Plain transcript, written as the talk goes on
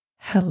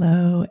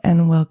Hello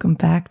and welcome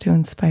back to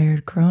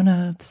Inspired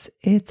Grownups.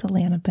 It's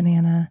Alana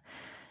Banana.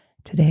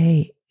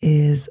 Today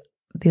is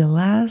the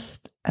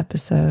last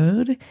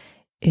episode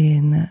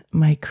in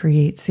my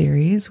Create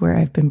series where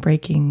I've been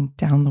breaking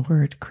down the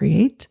word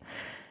create,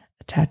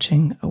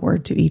 attaching a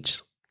word to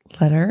each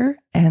letter,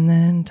 and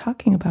then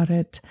talking about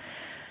it.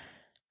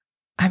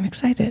 I'm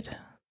excited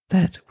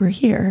that we're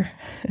here.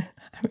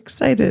 I'm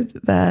excited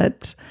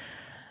that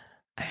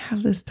I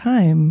have this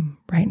time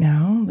right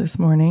now, this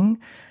morning,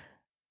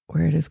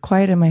 where it is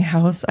quiet in my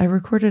house. I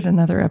recorded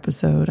another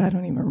episode, I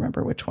don't even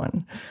remember which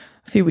one,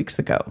 a few weeks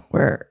ago,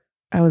 where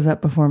I was up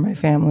before my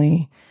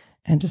family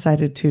and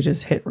decided to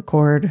just hit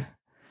record.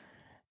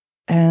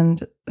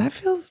 And that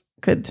feels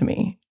good to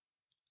me.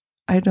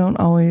 I don't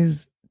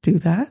always do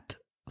that.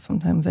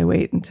 Sometimes I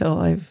wait until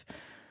I've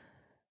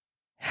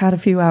had a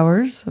few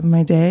hours of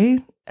my day.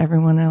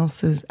 Everyone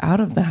else is out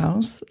of the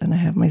house and I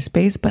have my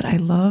space, but I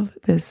love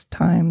this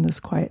time, this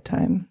quiet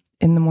time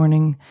in the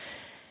morning.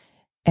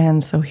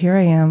 And so here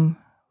I am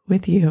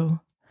with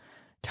you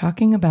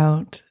talking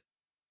about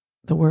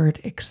the word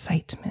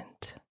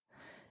excitement.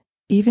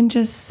 Even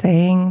just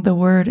saying the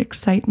word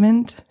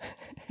excitement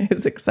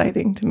is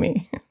exciting to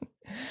me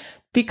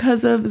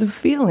because of the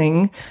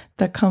feeling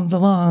that comes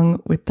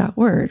along with that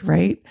word,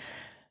 right?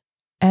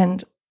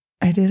 And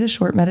I did a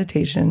short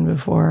meditation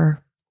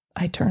before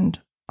I turned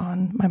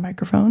on my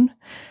microphone.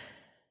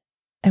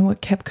 And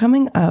what kept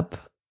coming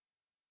up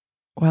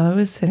while I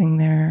was sitting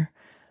there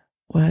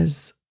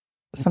was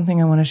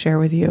something I want to share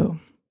with you.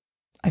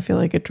 I feel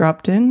like it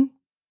dropped in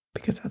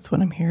because that's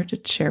what I'm here to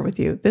share with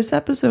you. This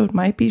episode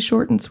might be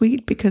short and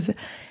sweet because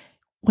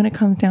when it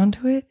comes down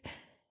to it,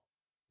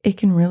 it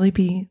can really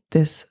be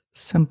this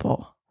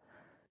simple.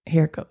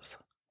 Here it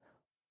goes.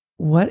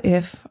 What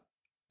if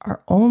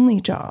our only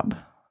job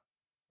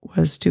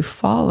was to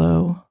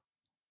follow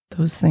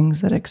those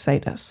things that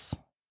excite us?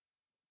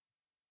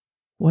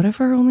 What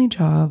if our only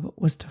job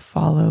was to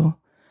follow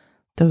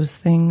those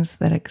things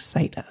that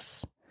excite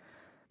us?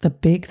 The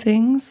big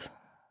things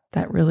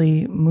that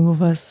really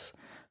move us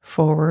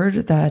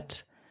forward,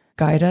 that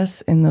guide us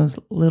in those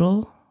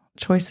little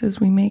choices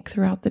we make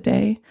throughout the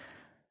day.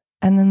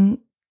 And then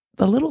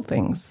the little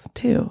things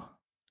too.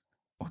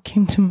 What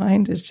came to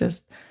mind is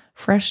just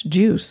fresh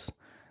juice,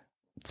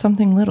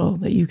 something little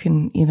that you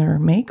can either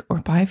make or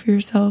buy for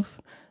yourself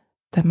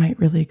that might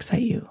really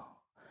excite you.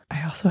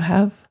 I also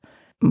have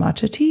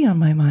matcha tea on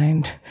my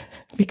mind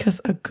because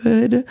a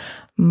good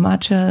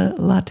matcha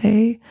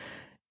latte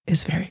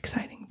is very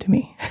exciting to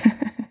me.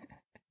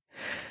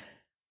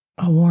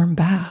 A warm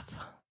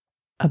bath,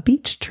 a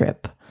beach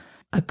trip,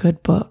 a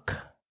good book,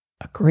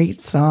 a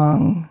great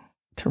song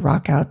to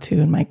rock out to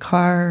in my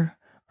car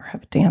or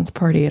have a dance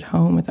party at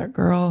home with our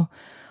girl.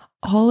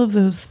 All of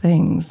those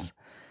things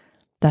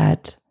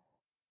that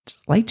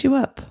just light you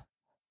up,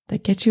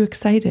 that get you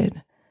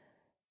excited.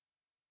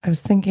 I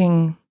was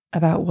thinking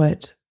about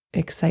what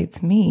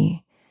excites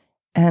me,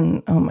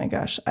 and oh my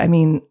gosh, I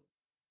mean,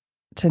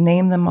 to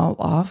name them all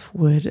off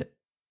would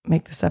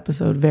make this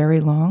episode very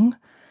long,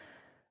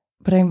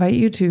 but I invite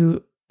you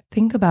to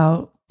think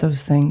about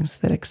those things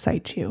that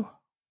excite you.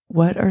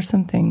 What are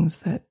some things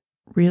that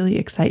really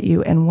excite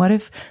you? And what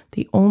if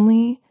the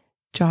only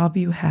job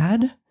you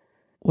had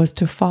was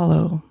to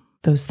follow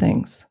those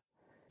things?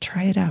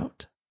 Try it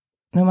out.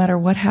 No matter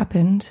what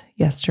happened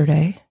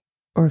yesterday,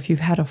 or if you've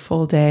had a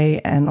full day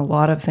and a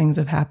lot of things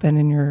have happened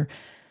and you're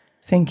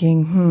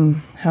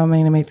thinking, how am I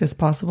going to make this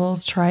possible?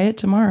 Try it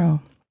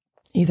tomorrow.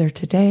 Either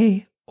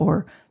today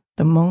or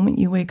the moment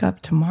you wake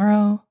up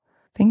tomorrow,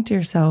 think to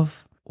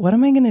yourself, what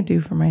am I going to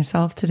do for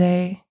myself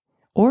today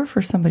or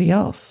for somebody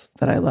else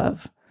that I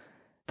love?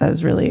 That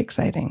is really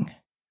exciting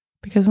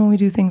because when we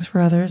do things for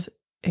others,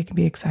 it can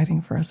be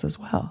exciting for us as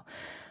well.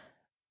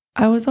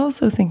 I was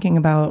also thinking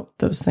about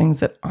those things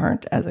that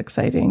aren't as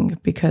exciting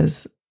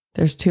because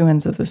there's two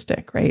ends of the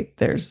stick, right?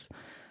 There's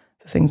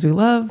the things we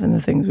love and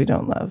the things we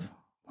don't love,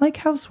 like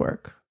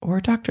housework or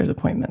doctor's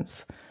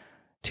appointments.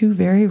 Two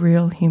very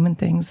real human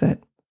things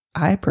that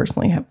I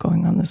personally have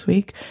going on this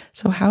week.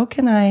 So how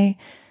can I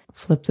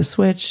flip the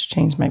switch,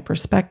 change my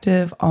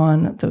perspective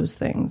on those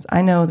things?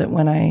 I know that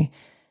when I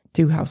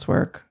do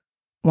housework,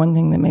 one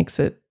thing that makes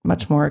it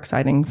much more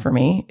exciting for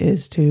me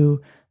is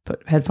to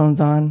put headphones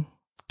on,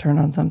 turn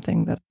on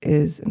something that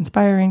is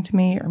inspiring to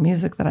me or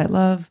music that I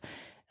love,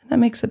 and that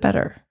makes it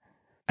better.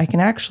 I can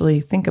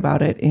actually think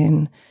about it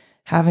in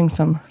having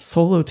some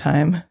solo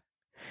time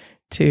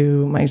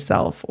to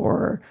myself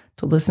or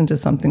to listen to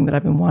something that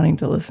I've been wanting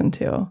to listen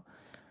to.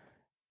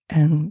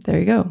 And there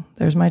you go.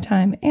 There's my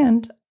time.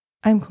 And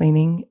I'm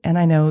cleaning. And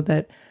I know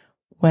that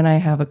when I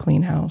have a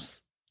clean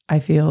house, I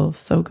feel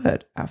so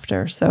good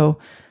after. So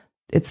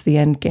it's the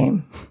end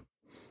game.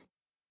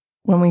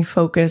 When we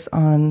focus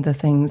on the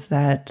things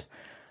that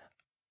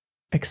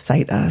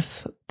excite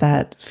us,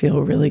 that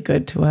feel really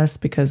good to us,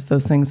 because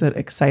those things that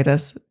excite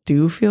us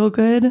do feel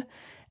good,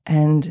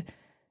 and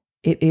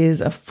it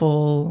is a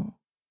full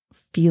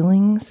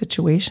feeling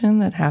situation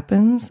that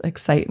happens.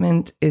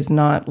 Excitement is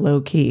not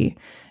low key.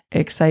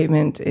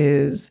 Excitement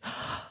is,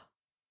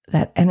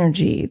 that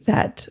energy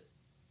that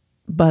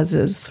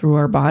buzzes through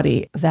our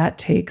body, that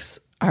takes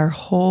our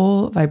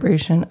whole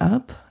vibration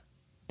up.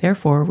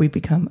 Therefore, we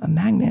become a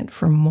magnet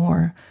for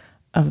more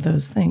of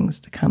those things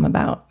to come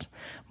about,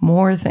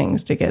 more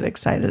things to get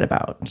excited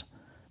about.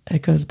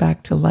 It goes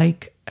back to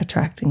like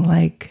attracting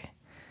like.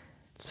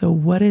 So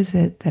what is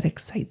it that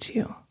excites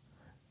you?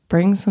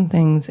 Bring some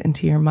things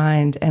into your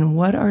mind. And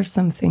what are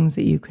some things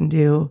that you can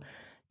do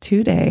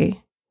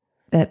today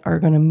that are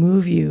going to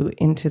move you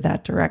into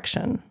that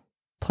direction?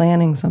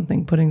 Planning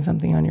something, putting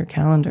something on your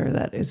calendar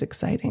that is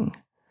exciting,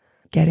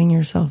 getting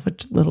yourself a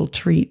little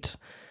treat,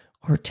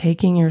 or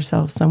taking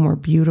yourself somewhere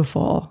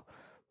beautiful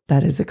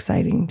that is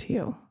exciting to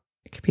you.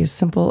 It could be as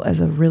simple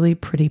as a really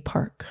pretty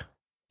park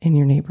in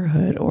your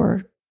neighborhood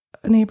or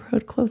a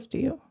neighborhood close to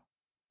you.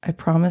 I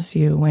promise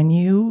you, when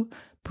you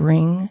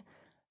bring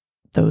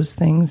those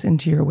things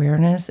into your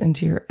awareness,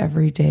 into your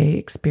everyday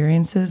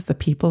experiences, the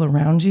people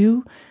around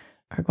you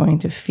are going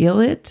to feel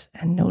it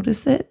and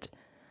notice it.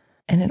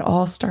 And it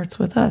all starts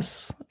with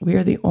us. We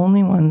are the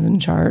only ones in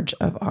charge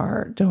of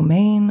our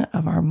domain,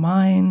 of our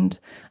mind,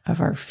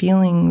 of our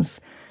feelings.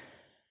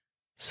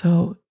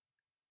 So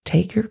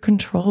take your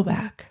control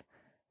back.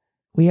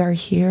 We are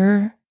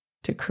here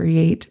to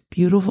create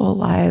beautiful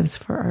lives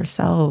for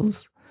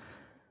ourselves.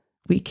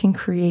 We can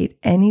create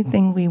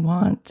anything we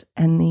want,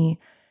 and the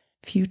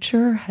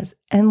future has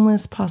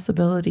endless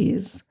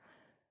possibilities.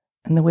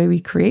 And the way we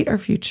create our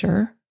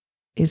future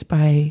is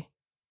by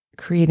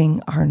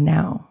creating our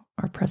now,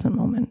 our present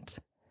moment.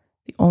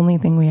 The only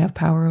thing we have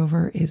power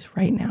over is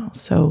right now.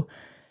 So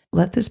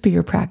let this be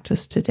your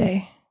practice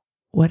today.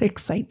 What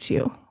excites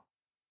you?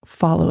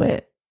 Follow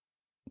it.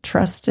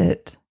 Trust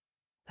it.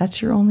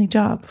 That's your only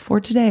job for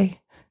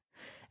today.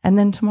 And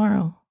then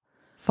tomorrow.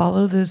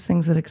 Follow those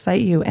things that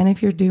excite you. And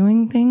if you're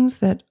doing things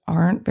that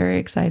aren't very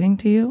exciting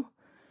to you,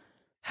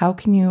 how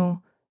can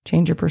you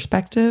change your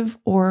perspective,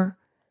 or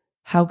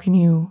how can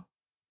you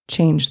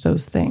change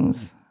those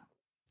things?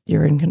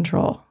 You're in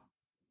control.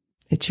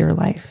 It's your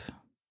life.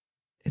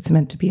 It's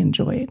meant to be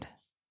enjoyed.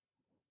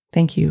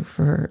 Thank you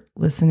for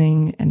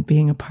listening and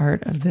being a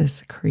part of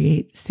this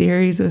Create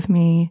series with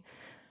me.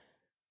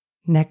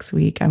 Next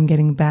week, I'm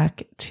getting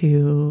back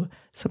to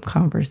some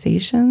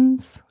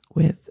conversations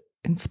with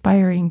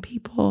inspiring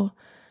people.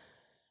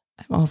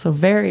 I'm also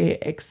very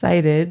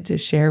excited to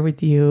share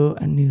with you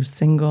a new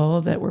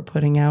single that we're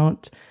putting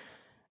out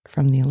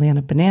from the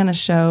Alana Banana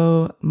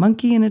Show,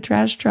 Monkey in a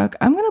Trash Truck.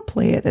 I'm going to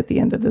play it at the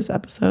end of this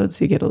episode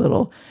so you get a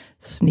little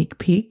sneak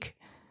peek.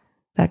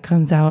 That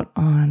comes out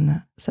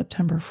on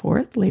September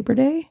 4th, Labor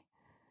Day.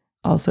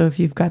 Also, if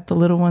you've got the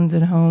little ones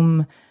at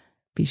home,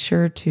 be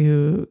sure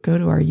to go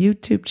to our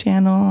YouTube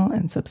channel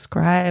and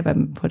subscribe.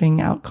 I'm putting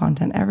out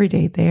content every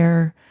day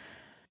there,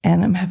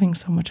 and I'm having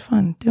so much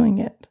fun doing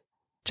it.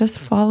 Just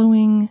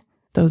following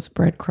those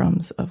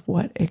breadcrumbs of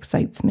what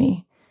excites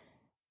me.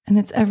 And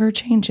it's ever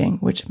changing,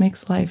 which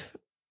makes life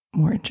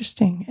more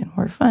interesting and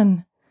more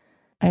fun.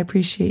 I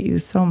appreciate you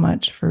so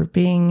much for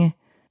being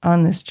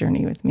on this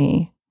journey with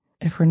me.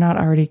 If we're not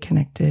already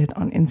connected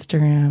on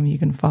Instagram, you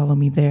can follow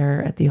me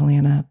there at the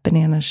Alana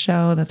Banana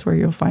Show. That's where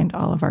you'll find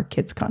all of our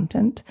kids'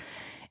 content.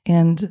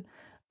 And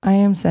I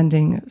am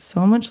sending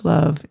so much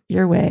love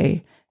your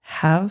way.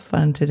 Have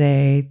fun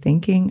today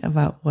thinking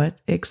about what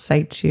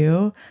excites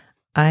you.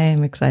 I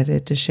am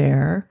excited to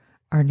share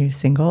our new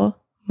single,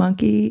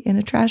 Monkey in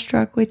a Trash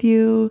Truck, with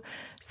you.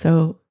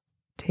 So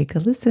take a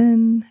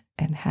listen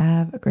and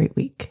have a great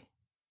week.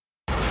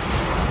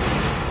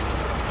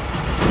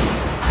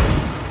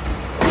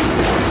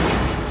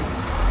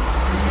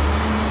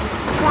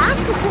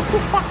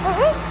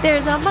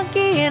 There's a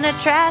monkey in a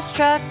trash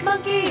truck,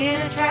 monkey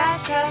in a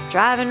trash truck,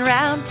 driving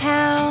round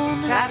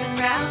town, driving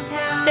round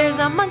town. There's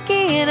a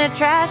monkey in a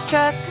trash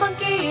truck,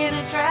 monkey in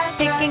a trash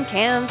truck, picking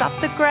cans off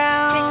the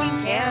ground,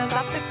 picking cans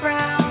off the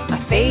ground. My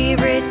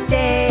favorite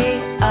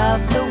day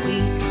of the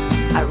week,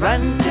 I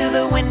run to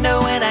the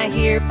window and I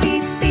hear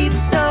beep beep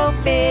so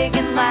big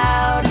and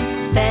loud.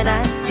 Then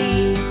I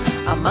see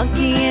a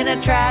monkey in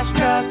a trash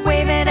truck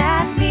waving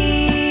at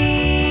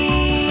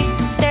me.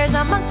 There's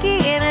a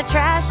monkey in a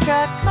trash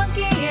truck,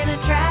 monkey in a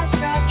trash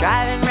truck,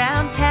 driving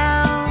round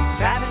town,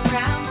 driving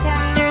round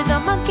town. There's a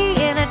monkey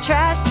in a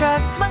trash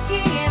truck,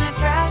 monkey in a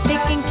trash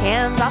truck, picking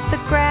cans off the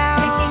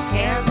ground, picking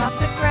cans off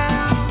the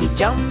ground. He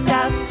jumped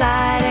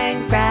outside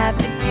and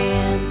grabbed a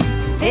can,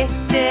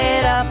 picked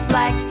it up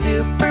like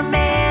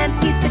Superman.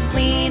 He's the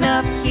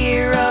cleanup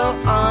hero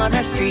on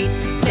our street,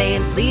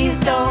 saying please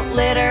don't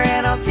litter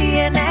and I'll see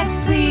you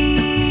next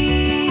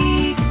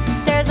week.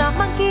 There's a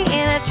monkey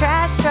in a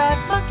trash truck,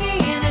 monkey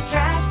in a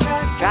trash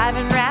truck,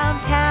 driving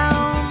round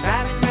town,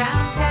 driving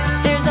round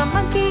town. There's a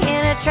monkey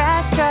in a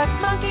trash truck,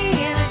 monkey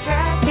in a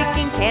trash truck,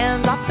 picking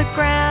cans off the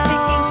ground,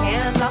 picking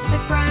cans off the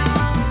ground.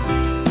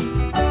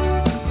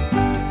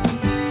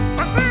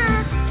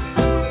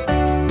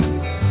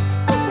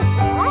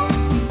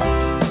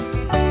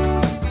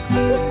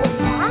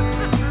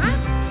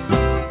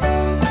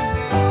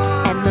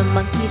 And the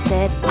monkey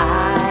said,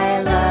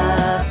 I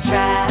love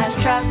trash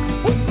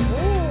trucks.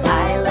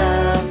 I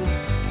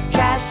love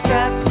trash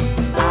trucks.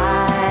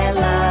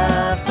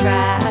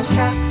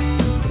 trucks.